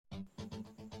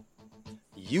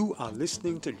You are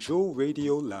listening to Joe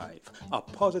Radio Live, a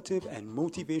positive and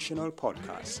motivational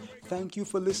podcast. Thank you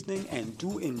for listening and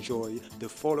do enjoy the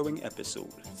following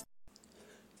episode.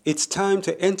 It's time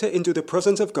to enter into the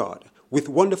presence of God with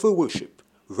wonderful worship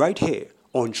right here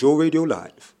on Joe Radio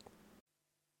Live.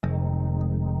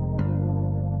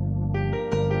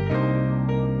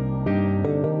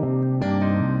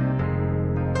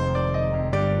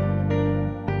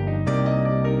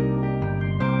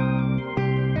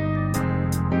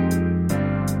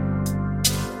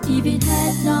 If it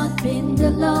had not been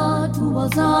the Lord who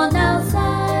was on our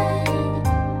side,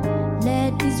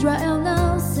 let Israel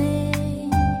now say.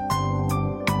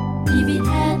 If it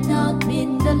had not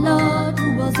been the Lord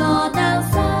who was on our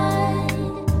side,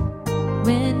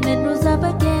 when men rose up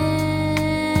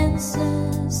against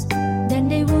us, then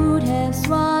they would have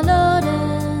swallowed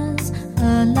us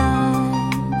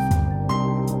alive.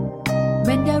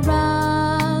 When their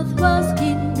wrath was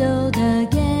kindled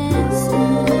against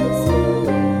us,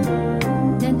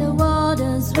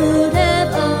 would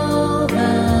have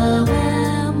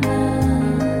overwhelmed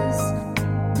us.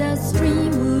 The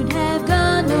stream would have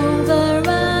gone over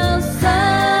our soul.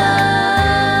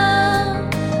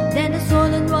 Then the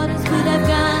swollen waters would have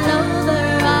gone over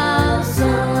our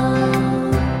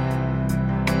soul.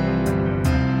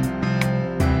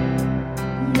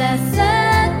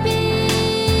 Blessed be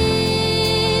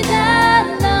the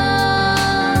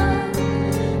Lord,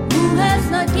 who has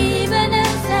not given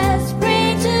us as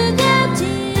prey to their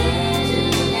teeth.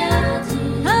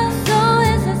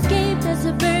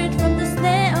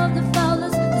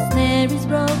 Is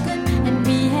broken and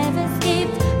we have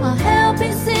escaped. Our help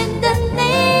is in the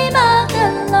name of the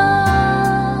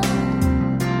Lord.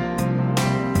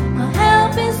 Our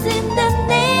help is in the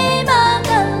name of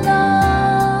the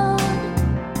Lord.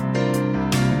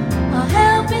 Our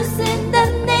help is in the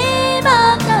name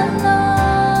of the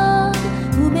Lord,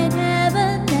 who made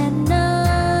heaven and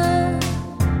earth.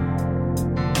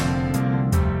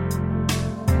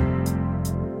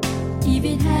 If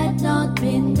it had not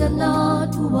been the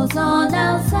Lord who was on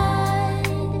our side,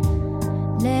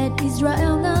 let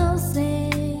Israel now say.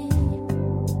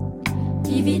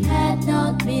 If it had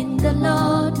not been the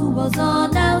Lord who was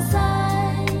on our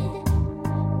side,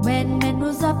 when men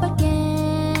rose up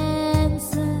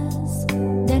against us,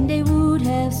 then they would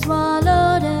have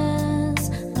swallowed us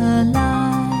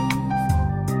alive.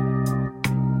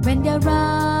 When their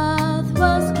wrath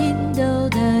was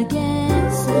kindled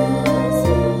against us,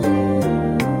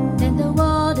 then the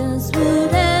waters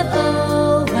would have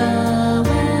overwhelmed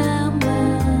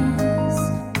us.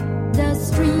 The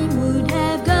stream would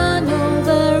have gone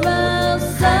over our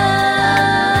soul.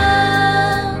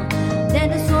 Then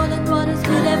the swollen waters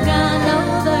would have gone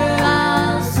over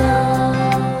our soul.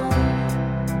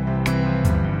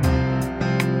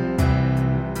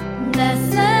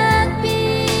 Blessed be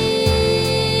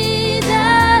the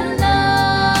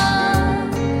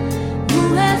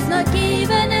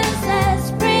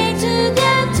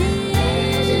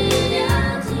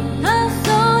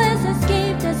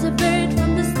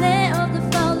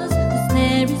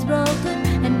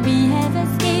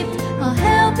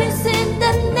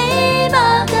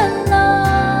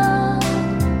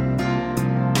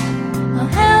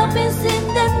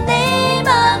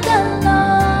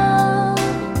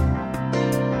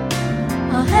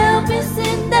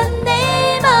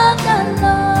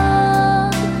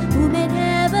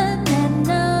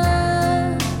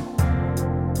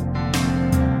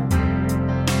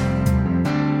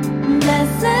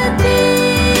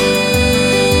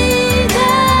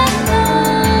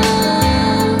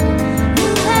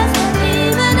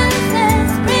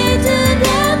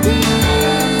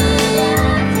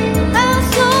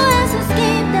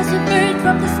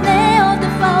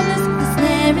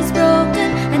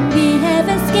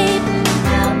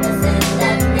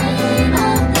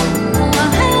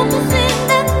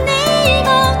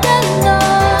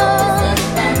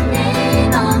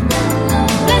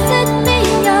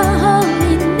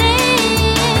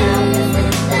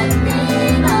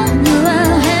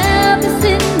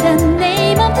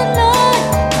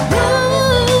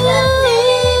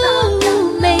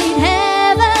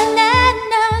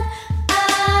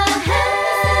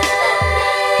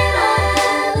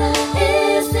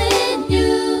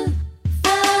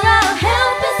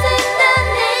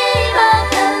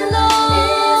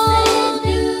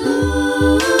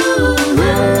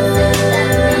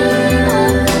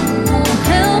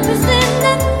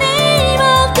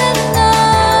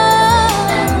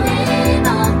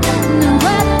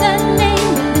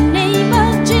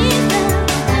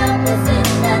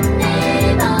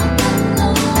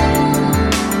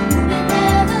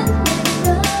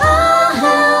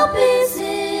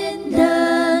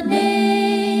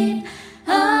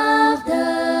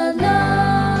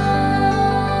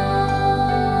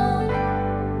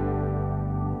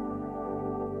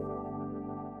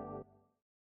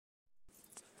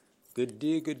Good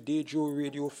day, Joe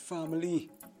Radio family.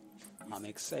 I'm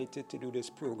excited to do this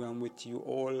program with you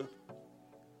all.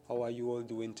 How are you all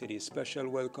doing today? Special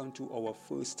welcome to our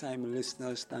first time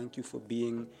listeners. Thank you for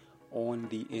being on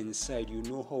the inside. You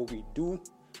know how we do.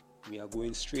 We are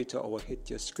going straight to our Hit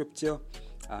Your Scripture.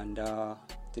 And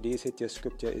today's Hit Your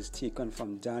Scripture is taken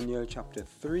from Daniel chapter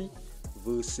 3,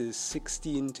 verses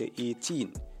 16 to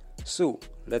 18. So,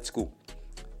 let's go.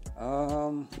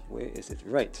 Where is it?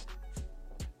 Right.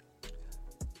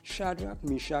 Shadrach,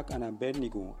 Meshach, and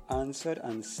Abednego answered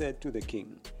and said to the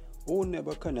king, O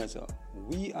Nebuchadnezzar,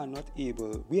 we are not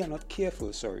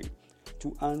careful,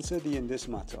 to answer thee in this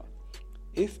matter.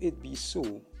 If it be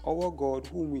so, our God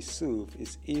whom we serve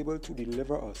is able to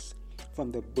deliver us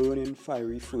from the burning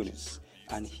fiery furnace,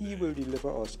 and he will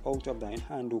deliver us out of thine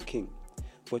hand, O king.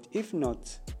 But if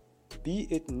not, be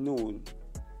it known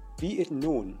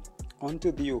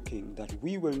unto thee, O king, that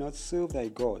we will not serve thy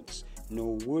gods,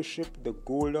 nor worship the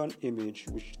golden image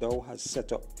which thou hast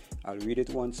set up. I'll read it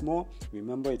once more.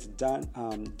 Remember, it's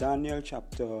Daniel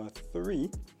chapter 3,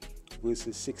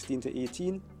 verses 16 to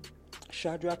 18.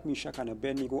 Shadrach, Meshach, and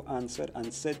Abednego answered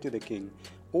and said to the king,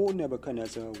 O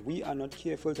Nebuchadnezzar, we are not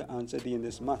careful to answer thee in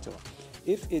this matter.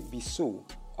 If it be so,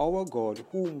 our God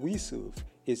whom we serve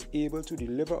is able to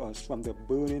deliver us from the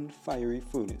burning fiery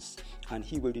furnace, and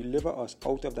he will deliver us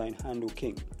out of thine hand, O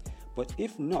king. But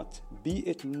if not, be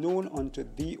it known unto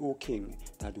thee, O king,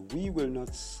 that we will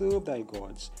not serve thy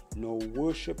gods, nor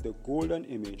worship the golden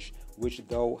image which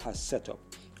thou hast set up.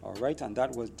 Alright, and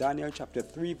that was Daniel chapter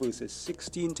 3, verses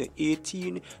 16 to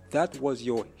 18. That was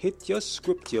your Hit Your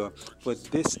Scripture for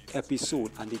this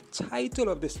episode. And the title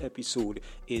of this episode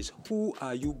is Who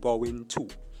Are You Bowing To?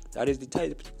 That is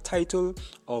the title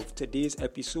of today's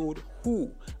episode,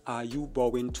 Who Are You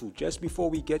Bowing To? Just before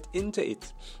we get into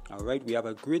it, all right, we have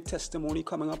a great testimony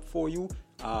coming up for you.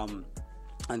 And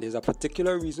there's a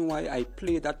particular reason why I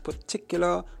play that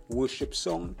particular worship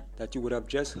song that you would have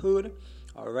just heard,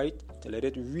 all right, to let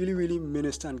it really, really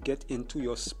minister and get into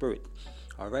your spirit.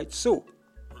 All right, so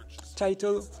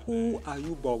title, Who Are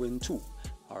You Bowing To?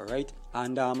 All right,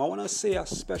 and I want to say a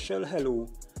special hello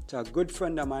to a good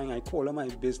friend of mine. I call her my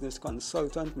business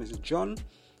consultant, Mrs. John.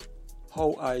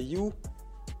 How are you?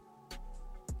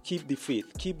 Keep the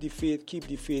faith,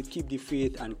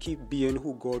 and keep being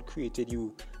who God created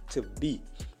you to be.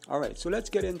 All right, so let's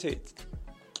get into it.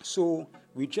 So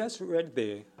we just read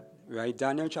there, right,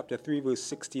 Daniel chapter 3, verse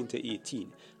 16 to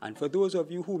 18. And for those of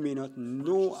you who may not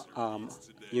know,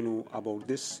 about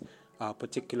this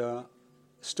particular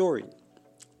story,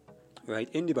 right,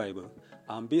 in the Bible,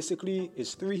 basically,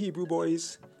 it's three Hebrew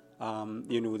boys.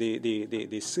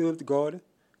 They served God,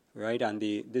 right? And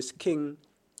this king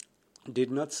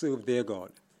did not serve their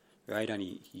God, right? And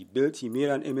he made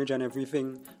an image and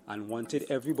everything, and wanted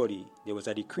everybody. There was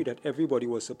a decree that everybody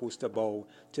was supposed to bow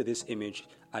to this image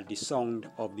at the sound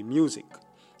of the music,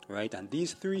 right? And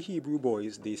these three Hebrew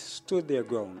boys, they stood their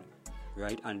ground,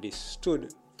 right? And they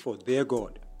stood for their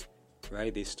God,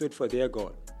 right? They stood for their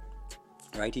God.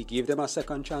 Right, he gave them a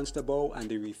second chance to bow,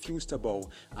 and they refused to bow,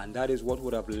 and that is what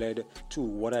would have led to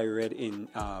what I read in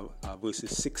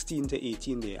verses 16 to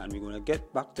 18 there, and we're going to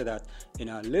get back to that in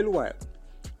a little while.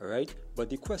 All right, but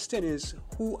the question is,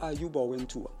 who are you bowing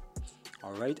to?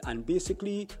 All right, and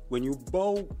basically, when you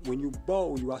bow,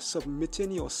 you are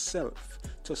submitting yourself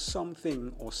to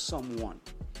something or someone.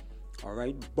 All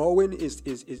right, bowing is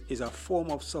a form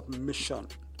of submission.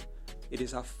 It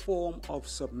is a form of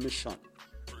submission.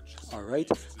 All right,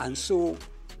 and so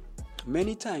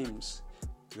many times,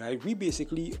 right, we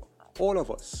basically, all of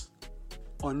us,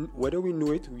 on whether we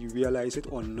know it, we realize it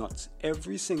or not,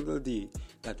 every single day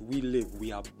that we live,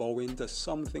 we are bowing to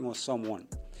something or someone.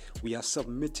 We are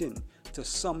submitting to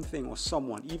something or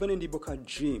someone. Even in the book of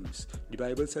James, the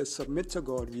Bible says, submit to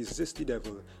God, resist the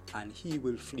devil, and he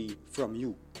will flee from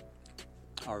you.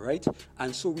 All right,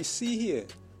 and so we see here,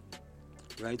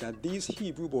 right, that these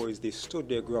Hebrew boys, they stood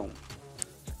their ground.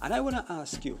 And I want to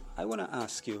ask you,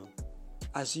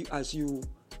 as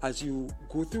you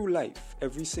go through life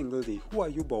every single day, who are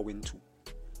you bowing to?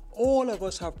 All of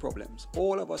us have problems.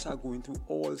 All of us are going through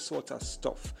all sorts of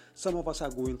stuff. Some of us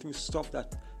are going through stuff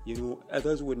that,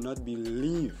 others would not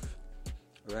believe,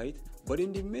 right? But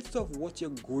in the midst of what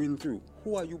you're going through,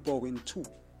 who are you bowing to?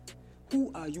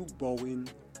 Who are you bowing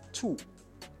to?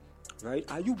 Right?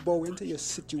 Are you bowing to your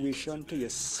situation, to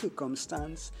your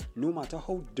circumstance, no matter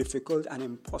how difficult and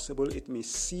impossible it may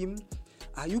seem?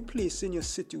 Are you placing your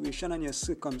situation and your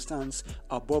circumstance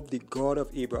above the God of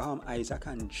Abraham, Isaac,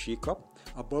 and Jacob,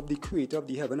 above the creator of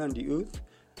the heaven and the earth?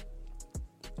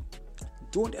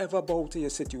 Don't ever bow to your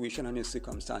situation and your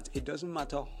circumstance. It doesn't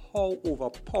matter how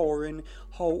overpowering,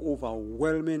 how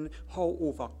overwhelming, how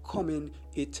overcoming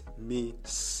it may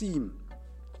seem.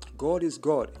 God is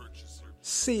God.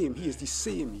 Same. He is the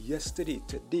same yesterday,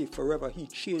 today, forever. He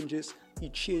changes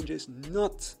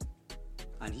not.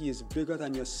 And He is bigger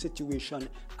than your situation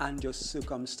and your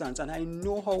circumstance. And I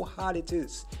know how hard it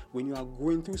is when you are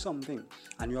going through something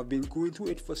and you have been going through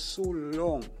it for so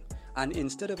long. And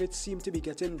instead of it seem to be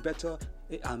getting better,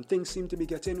 and things seem to be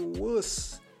getting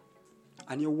worse.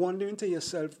 And you're wondering to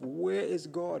yourself, where is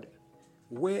God?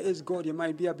 Where is God? You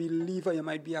might be a believer, you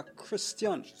might be a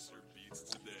Christian,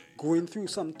 going through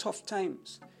some tough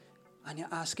times. And you're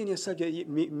asking yourself,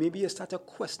 maybe you start to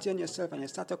question yourself, and you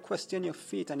start to question your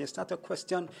faith, and you start to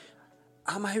question,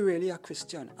 am I really a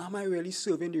Christian? Am I really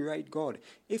serving the right God?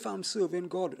 If I'm serving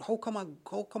God, how come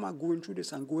I going through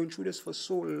this and going through this for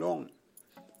so long?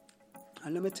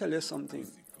 And let me tell you something.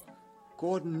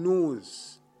 God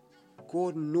knows,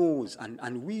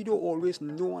 and we don't always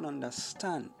know and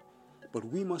understand, but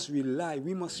we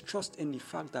must trust in the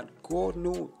fact that God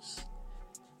knows.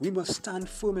 We must stand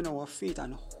firm in our faith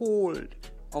and hold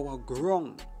our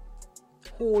ground,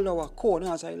 hold our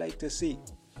corner, as I like to say,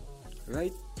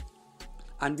 right?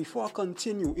 And before I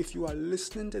continue, if you are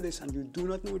listening to this and you do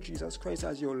not know Jesus Christ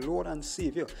as your Lord and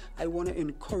Savior, I want to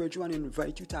encourage you and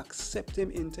invite you to accept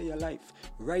Him into your life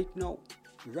right now,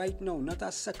 not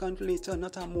a second later,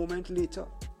 not a moment later.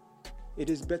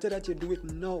 It is better that you do it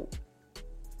now.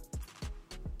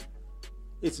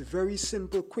 It's very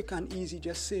simple, quick and easy.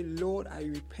 Just say, Lord, I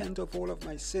repent of all of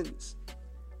my sins.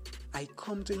 I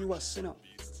come to you a sinner.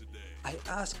 I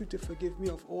ask you to forgive me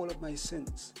of all of my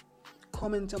sins.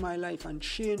 Come into my life and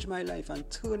change my life and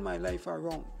turn my life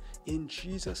around. In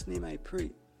Jesus' name I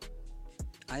pray.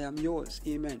 I am yours.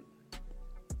 Amen.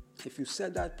 If you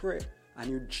said that prayer and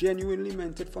you genuinely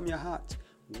meant it from your heart,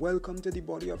 welcome to the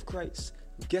body of Christ.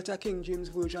 Get a King James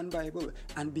Version Bible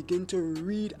and begin to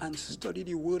read and study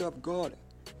the Word of God.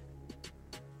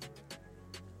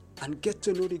 And get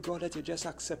to know the God that you just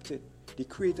accepted, the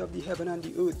creator of the heaven and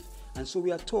the earth. And so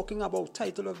we are talking about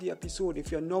title of the episode.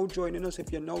 If you're now joining us,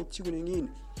 if you're now tuning in,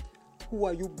 who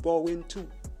are you bowing to?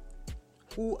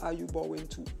 Who are you bowing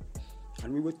to?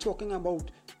 And we were talking about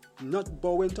not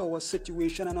bowing to our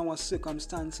situation and our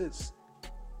circumstances.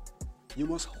 You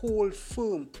must hold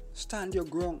firm, stand your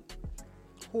ground,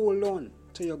 hold on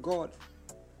to your God.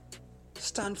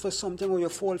 Stand for something or you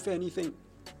fall for anything.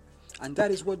 And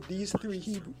that is what these three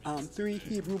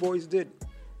Hebrew boys did.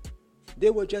 They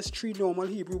were just three normal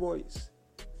Hebrew boys.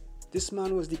 This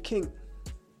man was the king.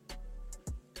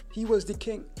 He was the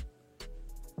king.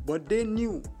 But they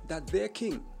knew that their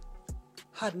king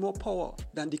had more power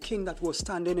than the king that was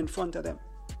standing in front of them.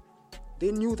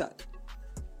 They knew that.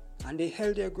 And they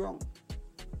held their ground.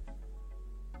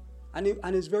 And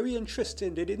it's very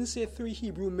interesting. They didn't say three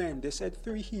Hebrew men. They said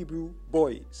three Hebrew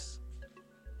boys.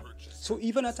 So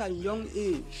even at a young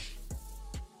age,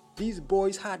 these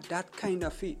boys had that kind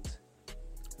of faith.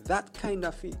 That kind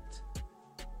of faith.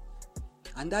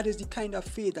 And that is the kind of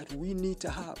faith that we need to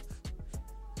have.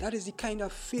 That is the kind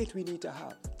of faith we need to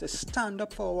have. To stand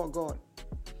up for our God.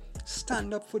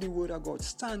 Stand up for the Word of God.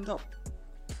 Stand up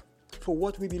for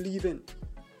what we believe in.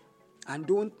 And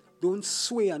don't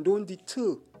sway and don't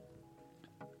deter.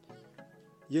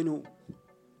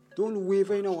 Don't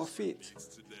waver in our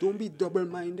faith. Don't be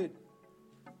double-minded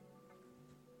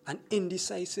and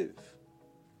indecisive.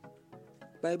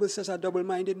 Bible says a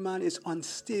double-minded man is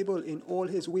unstable in all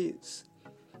his ways.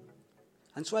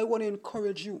 And so I want to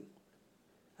encourage you.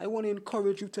 I want to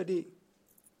encourage you today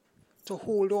to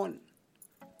hold on,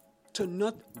 to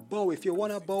not bow. If you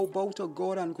want to bow, bow to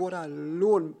God and God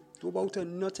alone. Don't bow to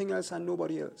nothing else and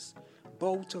nobody else.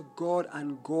 Bow to God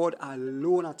and God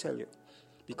alone, I tell you.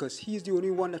 Because He's the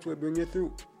only one that will bring you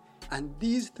through. And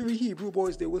these three Hebrew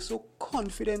boys, they were so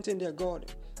confident in their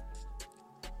God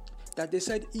that they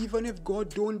said, even if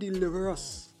God don't deliver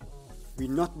us, we're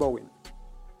not bowing.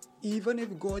 Even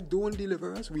if God don't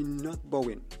deliver us, we're not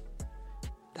bowing.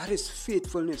 That is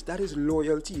faithfulness, that is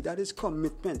loyalty, that is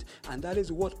commitment, and that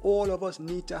is what all of us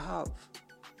need to have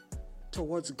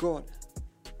towards God.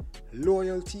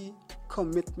 Loyalty,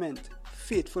 commitment,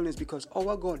 faithfulness, because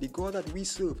our God, the God that we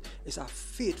serve, is a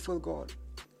faithful God.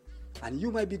 And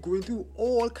you might be going through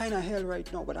all kind of hell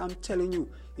right now, but I'm telling you,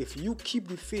 if you keep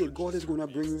the faith, God is going to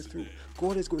bring you through.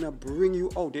 God is going to bring you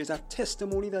out. There's a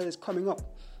testimony that is coming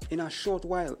up in a short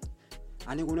while.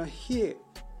 And you're going to hear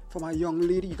from a young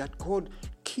lady that God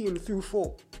came through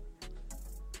for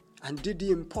and did the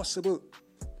impossible.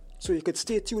 So you could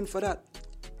stay tuned for that.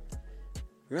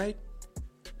 Right?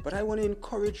 But I want to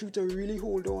encourage you to really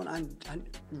hold on and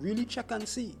really check and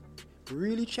see.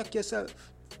 Really check yourself.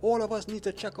 All of us need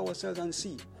to check ourselves and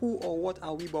see who or what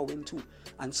are we bowing to.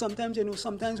 And sometimes,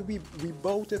 sometimes we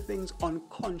bow to things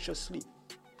unconsciously.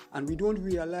 And we don't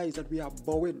realize that we are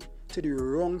bowing to the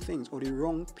wrong things or the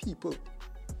wrong people.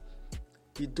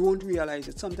 We don't realize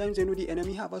it. Sometimes, the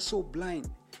enemy have us so blind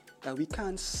that we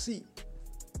can't see.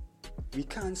 We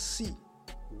can't see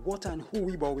what and who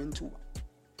we bow into.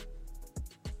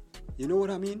 You know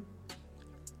what I mean?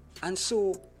 And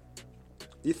so,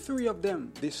 the three of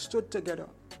them, they stood together.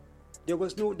 There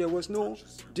was no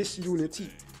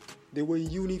disunity. They were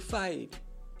unified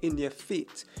in their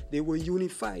faith. They were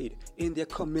unified in their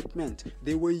commitment.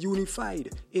 They were unified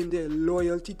in their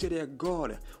loyalty to their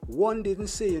God. One didn't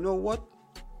say, you know what?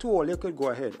 To all, you could go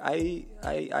ahead. I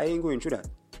ain't going through that.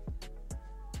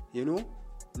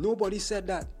 Nobody said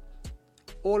that.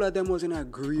 All of them was in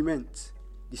agreement.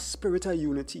 The spirit of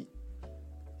unity.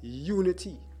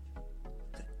 Unity.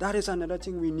 That is another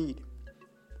thing we need.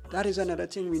 That is another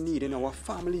thing we need in our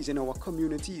families, in our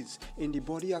communities, in the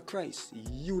body of Christ.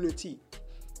 Unity.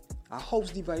 A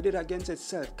house divided against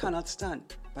itself cannot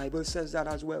stand. Bible says that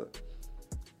as well.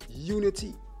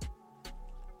 Unity.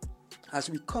 As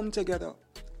we come together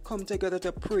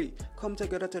to pray, come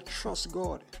together to trust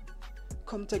God,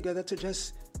 come together to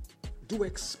just do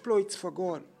exploits for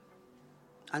God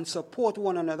and support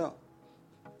one another.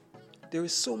 There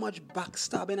is so much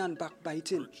backstabbing and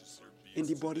backbiting in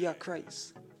the body of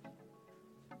Christ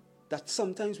that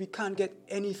sometimes we can't get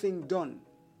anything done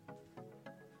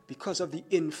because of the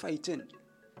infighting.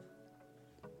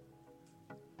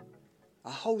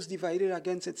 A house divided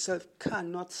against itself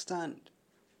cannot stand.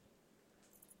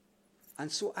 And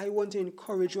so I want to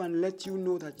encourage you and let you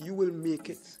know that you will make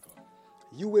it.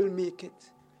 You will make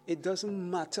it. It doesn't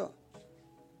matter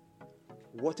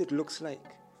what it looks like,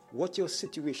 what your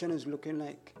situation is looking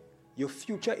like. Your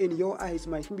future in your eyes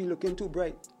might be looking too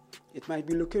bright. It might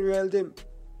be looking real dim.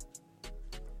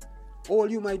 All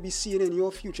you might be seeing in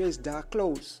your future is dark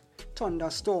clouds,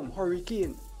 thunderstorm,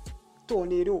 hurricane,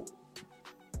 tornado.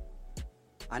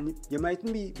 And you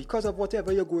mightn't be, because of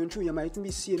whatever you're going through, you mightn't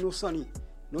be seeing no sunny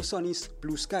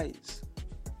blue skies.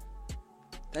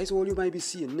 That is all you might be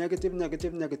seeing. Negative. No.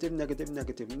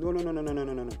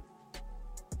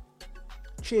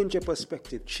 Change your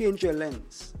perspective. Change your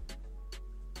lens.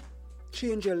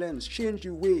 Change your lens. Change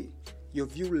the way you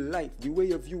view life, the way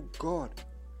you view God.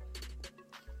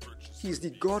 He's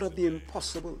the God of the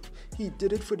impossible. He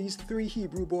did it for these 3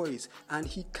 Hebrew boys, and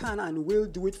He can and will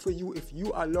do it for you if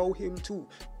you allow Him to.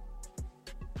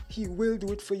 He will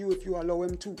do it for you if you allow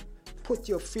Him to. Put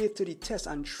your faith to the test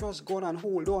and trust God and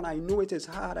hold on. I know it is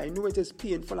hard. I know it is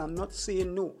painful. I'm not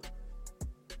saying no.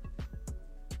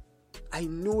 I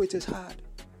know it is hard.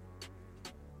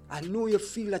 I know you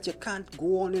feel that you can't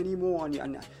go on anymore, and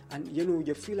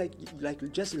you feel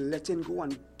like just letting go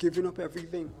and giving up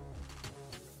everything.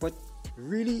 But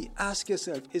really ask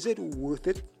yourself, is it worth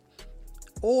it?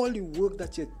 All the work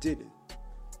that you did,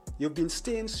 you've been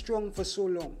staying strong for so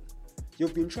long.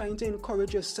 You've been trying to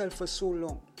encourage yourself for so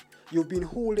long. You've been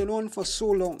holding on for so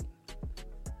long.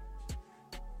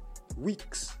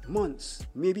 Weeks, months,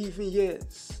 maybe even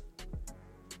years.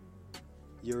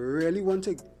 You really want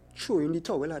to throw in the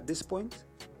towel at this point?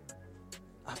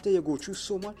 After you go through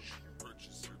so much?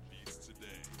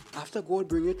 After God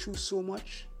bring you through so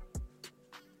much?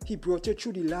 He brought you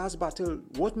through the last battle.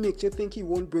 What makes you think He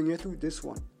won't bring you through this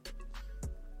one?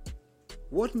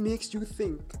 What makes you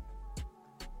think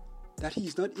that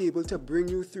He's not able to bring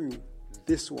you through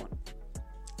this one?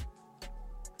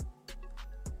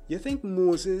 You think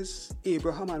Moses,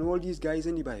 Abraham, and all these guys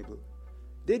in the Bible,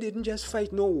 they didn't just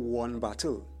fight no one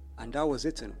battle and that was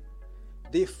it.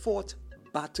 They fought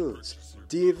battles.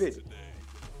 David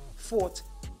fought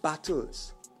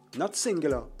battles. Not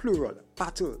singular, plural,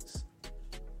 battles.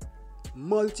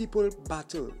 Multiple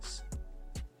battles.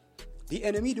 The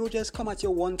enemy don't just come at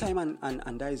you one time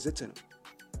and that is it.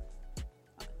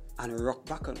 And rock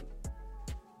back on.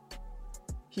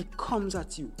 He comes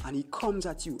at you, and he comes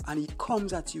at you, and he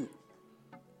comes at you.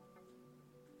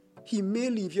 He may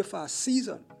leave you for a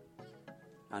season.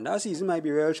 And that season might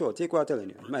be real short. Take what I'm telling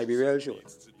you. It might be real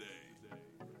short.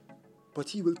 But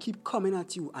he will keep coming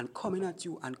at you, and coming at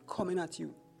you, and coming at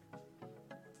you.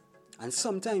 And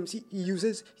sometimes he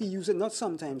uses, not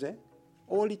sometimes,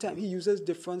 all the time, he uses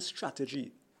different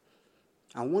strategy.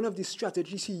 And one of the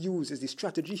strategies he used is the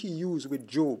strategy he used with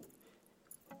Job.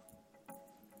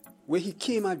 Where he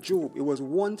came at Job, it was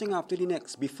one thing after the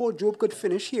next. Before Job could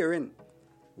finish hearing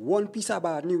one piece of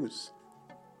bad news,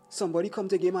 somebody come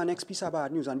to give him a next piece of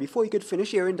bad news. And before he could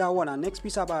finish hearing that one, a next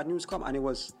piece of bad news come, and it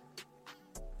was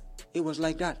It was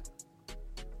like that.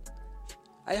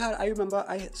 I remember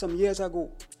some years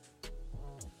ago,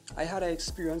 I had an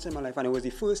experience in my life, and it was the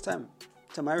first time,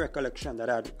 to my recollection,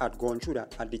 that I'd gone through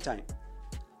that at the time.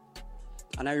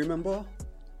 And I remember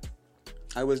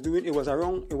it was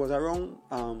around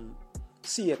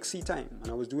CXC time,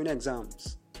 and I was doing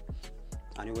exams.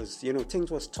 And it was, things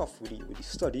was tough with the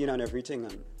studying and everything,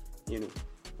 and,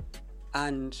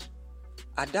 And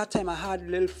at that time, I had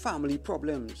little family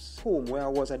problems home where I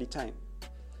was at the time.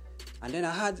 And then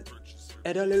I had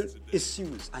other little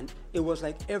issues, and it was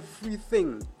like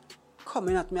everything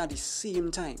coming at me at the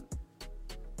same time.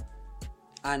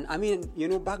 And I mean,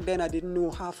 back then I didn't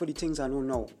know half of the things I know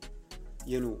now,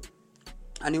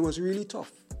 And it was really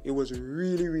tough. It was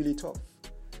really, really tough.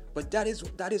 But that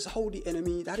is how the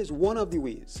enemy, that is one of the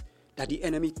ways that the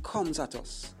enemy comes at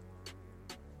us.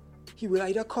 He will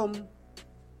either come,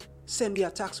 send the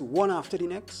attacks one after the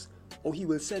next, or he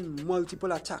will send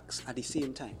multiple attacks at the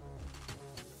same time.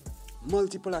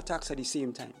 Multiple attacks at the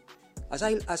same time. As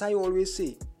I always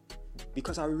say,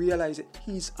 because I realize that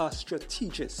he's a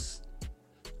strategist.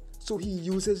 So he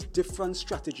uses different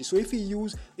strategies. So if he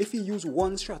use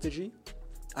one strategy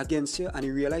against you and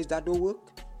he realizes that don't work,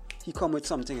 he come with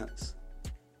something else.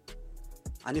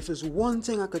 And if there's one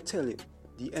thing I could tell you,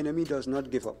 the enemy does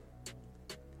not give up.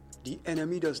 The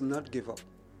enemy does not give up.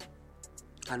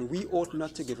 And we ought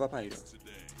not to give up either.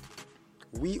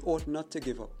 We ought not to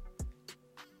give up.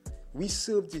 We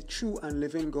serve the true and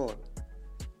living God.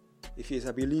 If he is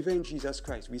a believer in Jesus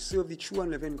Christ, we serve the true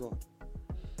and living God.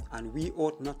 And we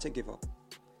ought not to give up.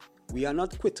 We are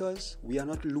not quitters. We are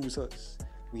not losers.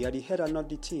 We are the head and not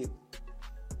the tail.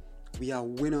 We are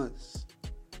winners.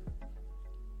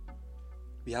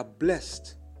 We are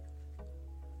blessed.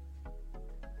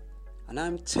 And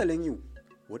I'm telling you,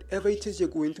 whatever it is you're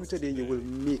going through today, you will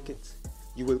make it.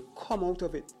 You will come out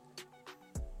of it.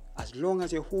 As long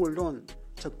as you hold on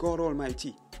to God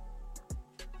Almighty,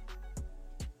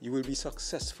 you will be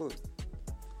successful.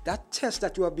 That test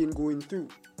that you have been going through,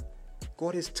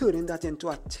 God is turning that into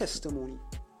a testimony.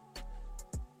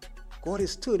 God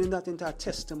is turning that into a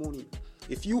testimony.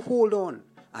 If you hold on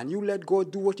and you let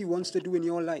God do what he wants to do in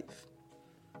your life,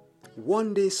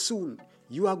 one day soon,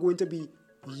 you are going to be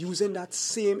using that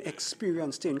same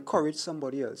experience to encourage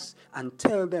somebody else and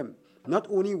tell them not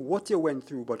only what you went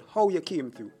through, but how you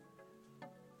came through.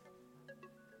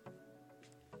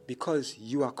 Because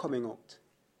you are coming out.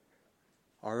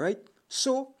 All right?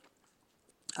 So,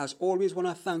 as always, want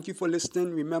to thank you for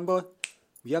listening. Remember,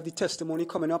 we have the testimony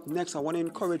coming up next. I want to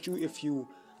encourage you, if you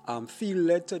feel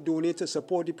led to donate to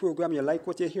support the program, you like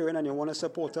what you're hearing and you want to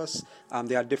support us,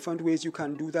 there are different ways you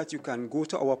can do that. You can go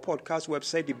to our podcast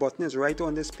website. The button is right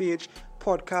on this page.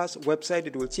 Podcast website.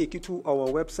 It will take you to our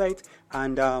website,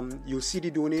 and you'll see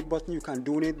the donate button. You can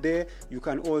donate there. You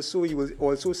will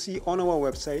also see on our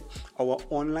website our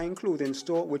online clothing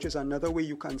store, which is another way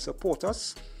you can support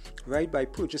us, right, by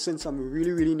purchasing some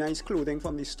really, really nice clothing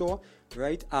from the store,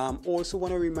 right? Also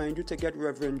want to remind you to get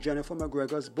Reverend Jennifer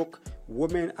McGregor's book,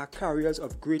 Women Are Carriers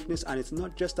of Greatness. And it's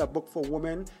not just a book for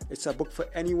women, it's a book for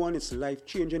anyone. It's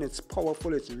life-changing, it's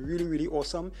powerful, it's really, really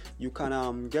awesome. You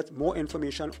can get more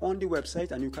information on the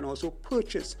website, and you can also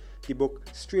purchase the book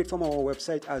straight from our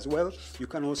website as well. You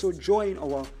can also join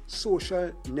our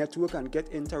social network and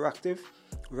get interactive,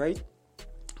 right?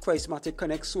 Charismatic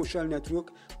Connect social network.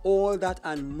 All that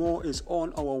and more is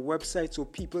on our website, so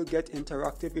people get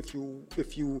interactive.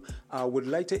 If you would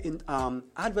like to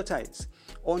advertise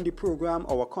on the program,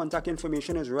 our contact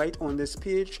information is right on this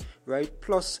page, right?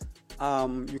 Plus,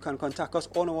 you can contact us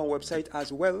on our website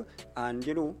as well, and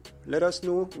let us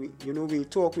know. We'll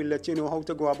talk. We'll let you know how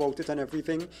to go about it and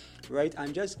everything, right?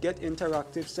 And just get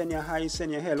interactive. Send your highs,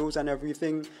 send your hellos and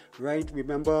everything, right?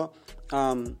 Remember,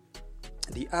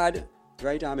 the ad.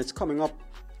 Right, it's coming up,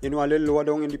 a little lower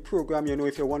down in the program.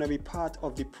 If you want to be part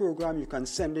of the program, you can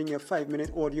send in your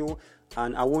 5-minute audio,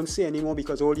 and I won't say anymore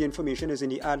because all the information is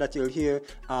in the ad that you'll hear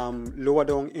lower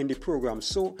down in the program.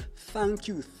 So thank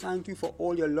you for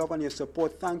all your love and your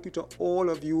support. Thank you to all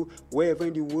of you wherever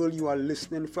in the world you are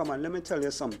listening from. And let me tell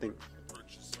you something.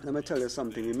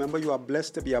 Remember, you are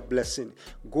blessed to be a blessing.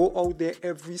 Go out there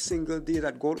every single day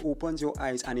that God opens your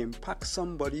eyes and impact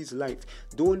somebody's life.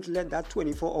 Don't let that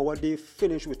 24-hour day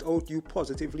finish without you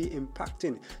positively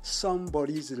impacting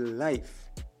somebody's life.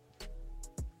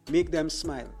 Make them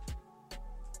smile.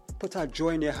 Put a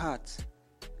joy in their heart,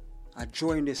 a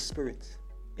joy in their spirit.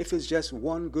 If it's just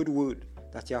one good word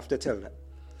that you have to tell them.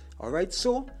 All right,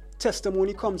 so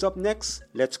testimony comes up next.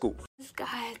 Let's go.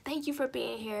 God, thank you for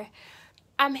being here.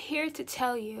 I'm here to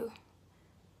tell you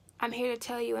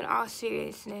in all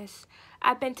seriousness,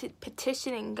 I've been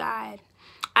petitioning God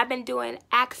I've been doing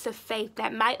acts of faith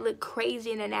that might look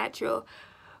crazy in the natural,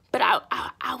 but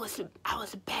I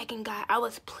was begging God. I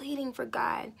was pleading for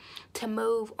God to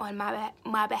move on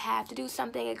my behalf, to do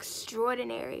something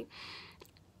extraordinary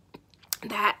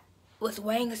that was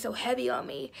weighing so heavy on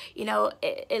me. You know,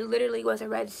 it literally was a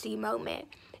Red Sea moment.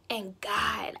 And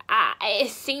God, it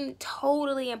seemed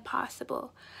totally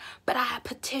impossible. But I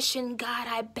petitioned God.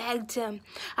 I begged him.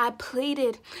 I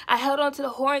pleaded. I held on to the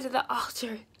horns of the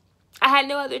altar. I had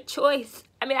no other choice.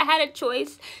 I mean, I had a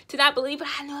choice to not believe, but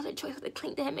I had no other choice but to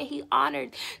cling to him, and he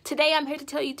honored. Today, I'm here to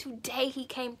tell you, today he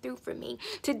came through for me.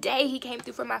 Today, he came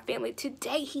through for my family.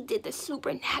 Today, he did the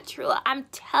supernatural. I'm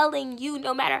telling you,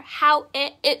 no matter how,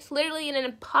 it's literally an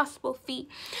impossible feat.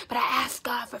 But I asked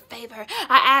God for favor.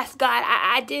 I asked God,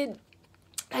 I did...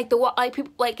 Like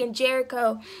people like in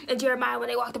Jericho and Jeremiah, when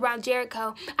they walked around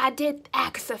Jericho, I did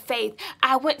acts of faith.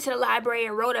 I went to the library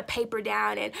and wrote a paper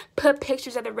down and put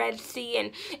pictures of the Red Sea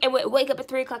and would wake up at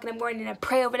 3 o'clock in the morning and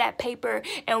pray over that paper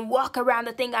and walk around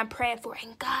the thing I'm praying for.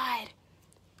 And God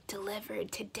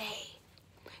delivered today.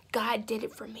 God did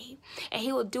it for me, and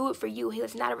he will do it for you. He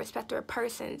is not a respecter of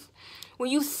persons.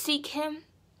 When you seek him,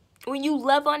 when you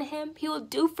love on him, he will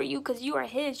do for you because you are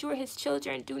his. You are his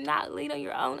children. Do not lean on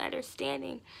your own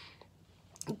understanding.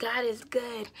 God is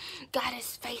good. God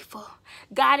is faithful.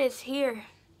 God is here.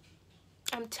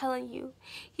 I'm telling you,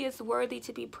 he is worthy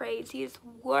to be praised. He is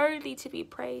worthy to be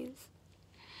praised.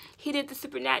 He did the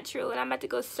supernatural, and I'm about to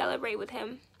go celebrate with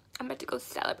him. I'm about to go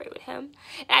celebrate with him.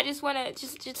 And I just want to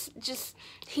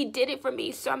he did it for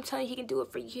me, so I'm telling you, he can do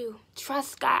it for you.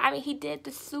 Trust God. I mean, he did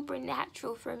the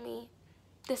supernatural for me.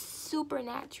 The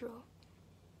supernatural.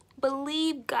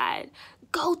 Believe God.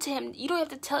 Go to him. You don't have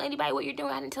to tell anybody what you're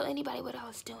doing. I didn't tell anybody what I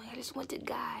was doing. I just went to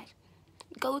God.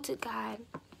 Go to God.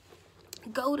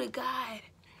 Go to God.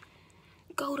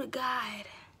 Go to God.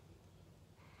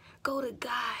 Go to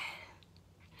God.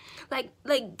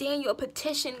 Like Daniel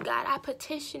petitioned God. I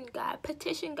petitioned God.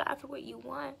 Petition God for what you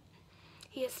want.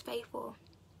 He is faithful.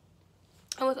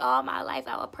 And with all my life,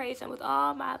 I will praise him. With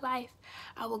all my life,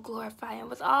 I will glorify him.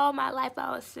 With all my life,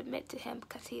 I will submit to him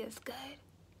because he is good.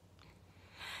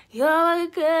 You're a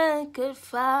good, good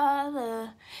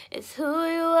father. It's who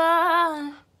you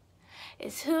are.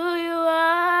 It's who you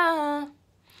are.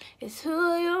 It's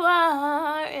who you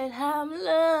are. And I'm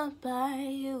loved by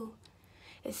you.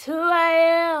 It's who I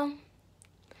am.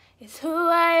 It's who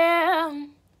I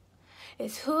am.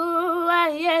 It's who I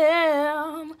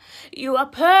am. You are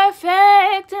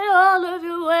perfect in all of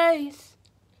your ways.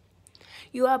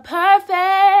 You are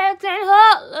perfect in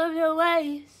all of your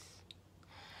ways.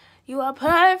 You are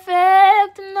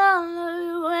perfect in all of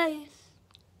your ways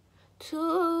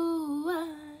to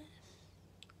us.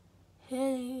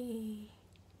 Hey.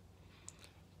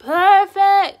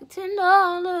 Perfect in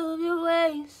all of your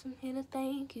ways. I'm here to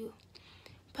thank you.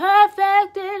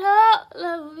 Perfect in all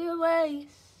of your ways.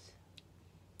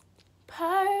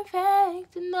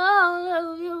 Perfect in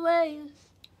all of your ways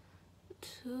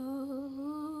to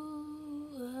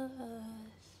us.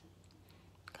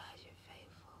 God, you're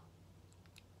faithful.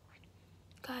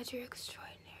 God, you're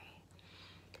extraordinary.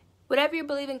 Whatever you're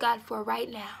believing God for right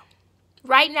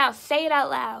now, say it out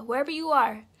loud. Wherever you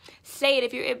are, say it.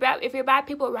 If you're by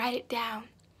people, write it down.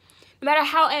 No matter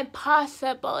how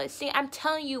impossible it seems, I'm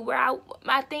telling you,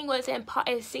 my thing was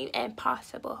it seemed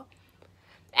impossible.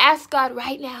 Ask God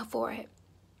right now for it.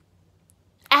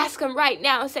 Ask him right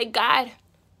now and say, God,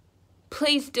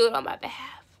 please do it on my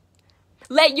behalf.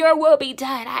 Let your will be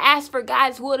done. I ask for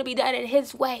God's will to be done in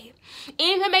his way.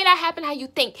 Even if it may not happen how you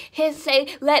think,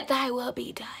 say, let thy will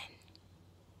be done.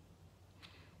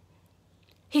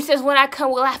 He says, when I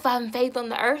come, will I find faith on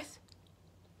the earth?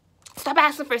 Stop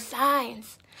asking for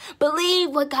signs.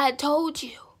 Believe what God told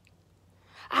you.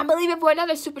 I'm believing for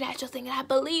another supernatural thing, and I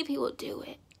believe he will do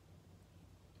it.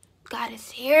 God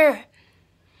is here.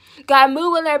 God,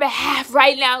 move on their behalf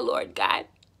right now, Lord God.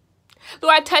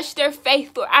 Lord, I touch their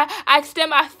faith, Lord. I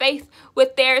extend my faith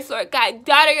with theirs, Lord God.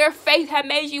 Daughter, your faith has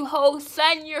made you whole.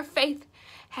 Son, your faith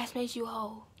has made you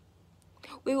whole.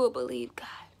 We will believe, God.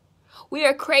 We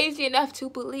are crazy enough to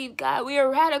believe, God. We are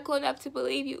radical enough to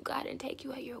believe you, God, and take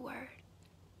you at your word.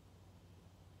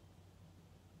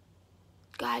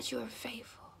 God, you are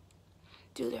faithful.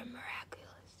 Do the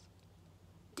miraculous.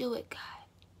 Do it, God.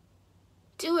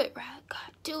 Do it, God.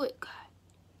 Do it, God.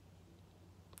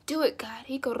 Do it, God.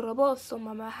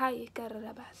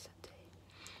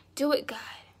 Do it, God.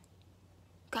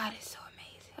 God is so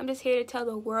amazing. I'm just here to tell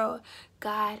the world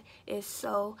God is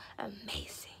so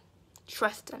amazing.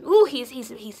 Trust him. Ooh, he's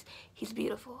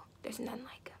beautiful. There's none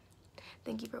like him.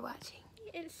 Thank you for watching.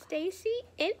 it's Stacy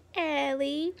and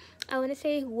Allie. I want to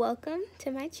say welcome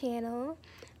to my channel.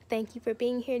 Thank you for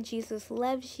being here. Jesus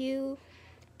loves you.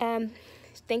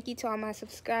 Thank you to all my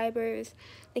subscribers.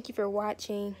 Thank you for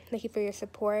watching. Thank you for your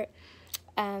support.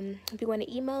 If you want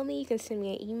to email me, you can send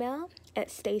me an email at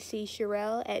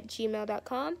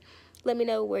stacycherelle@gmail.com. Let me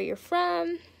know where you're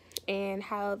from and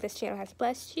how this channel has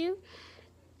blessed you.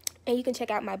 And you can check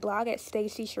out my blog at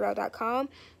stacycherelle.com.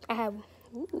 I have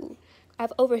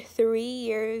over 3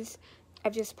 years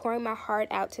of just pouring my heart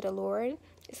out to the Lord.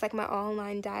 It's like my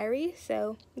online diary,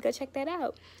 so go check that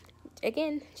out.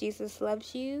 Again, Jesus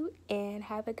loves you, and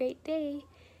have a great day,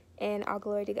 and all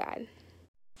glory to God.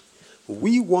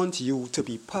 We want you to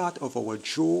be part of our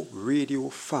Joe Radio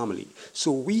family.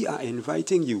 So we are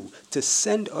inviting you to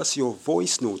send us your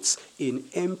voice notes in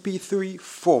MP3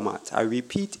 format. I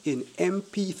repeat, in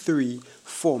MP3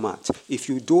 format. If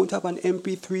you don't have an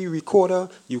MP3 recorder,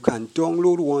 you can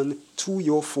download one to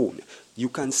your phone. You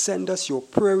can send us your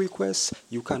prayer requests.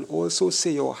 You can also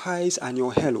say your highs and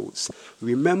your hellos.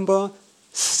 Remember,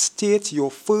 state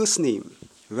your first name,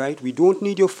 right? We don't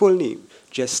need your full name.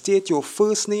 Just state your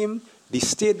first name, the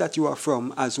state that you are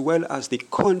from, as well as the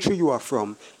country you are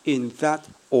from, in that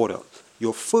order.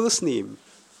 Your first name,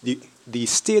 the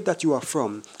state that you are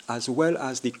from, as well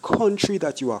as the country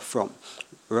that you are from,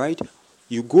 right?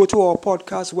 You go to our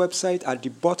podcast website. At the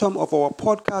bottom of our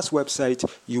podcast website,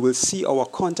 you will see our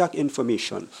contact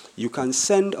information. You can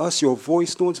send us your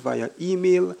voice notes via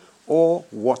email or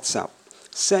WhatsApp.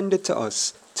 Send it to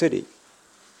us today.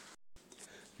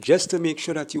 Just to make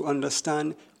sure that you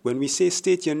understand, when we say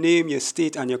state your name, your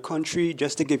state, and your country,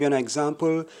 just to give you an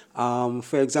example,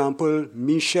 for example,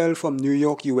 Michelle from New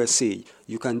York, USA.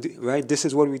 You can, right, this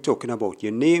is what we're talking about.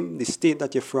 Your name, the state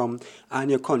that you're from, and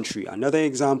your country. Another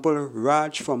example,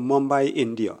 Raj from Mumbai,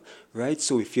 India, right?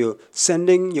 So if you're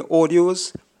sending your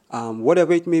audios,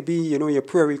 whatever it may be, your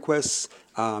prayer requests,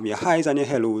 your highs and your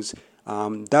hellos,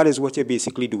 that is what you're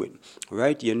basically doing,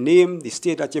 right? Your name, the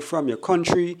state that you're from, your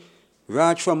country.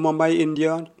 Raj from Mumbai,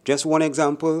 India, just one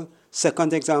example.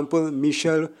 Second example,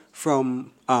 Michelle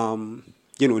from,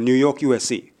 New York,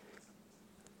 USA.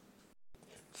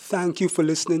 Thank you for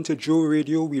listening to Joe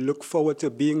Radio. We look forward to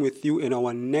being with you in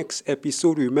our next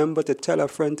episode. Remember to tell a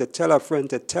friend, to tell a friend,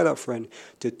 to tell a friend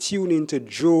to tune into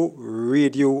Joe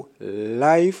Radio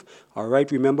Live. All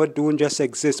right, remember, don't just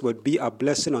exist, but be a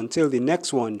blessing. Until the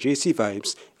next one, JC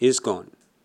Vibes is gone.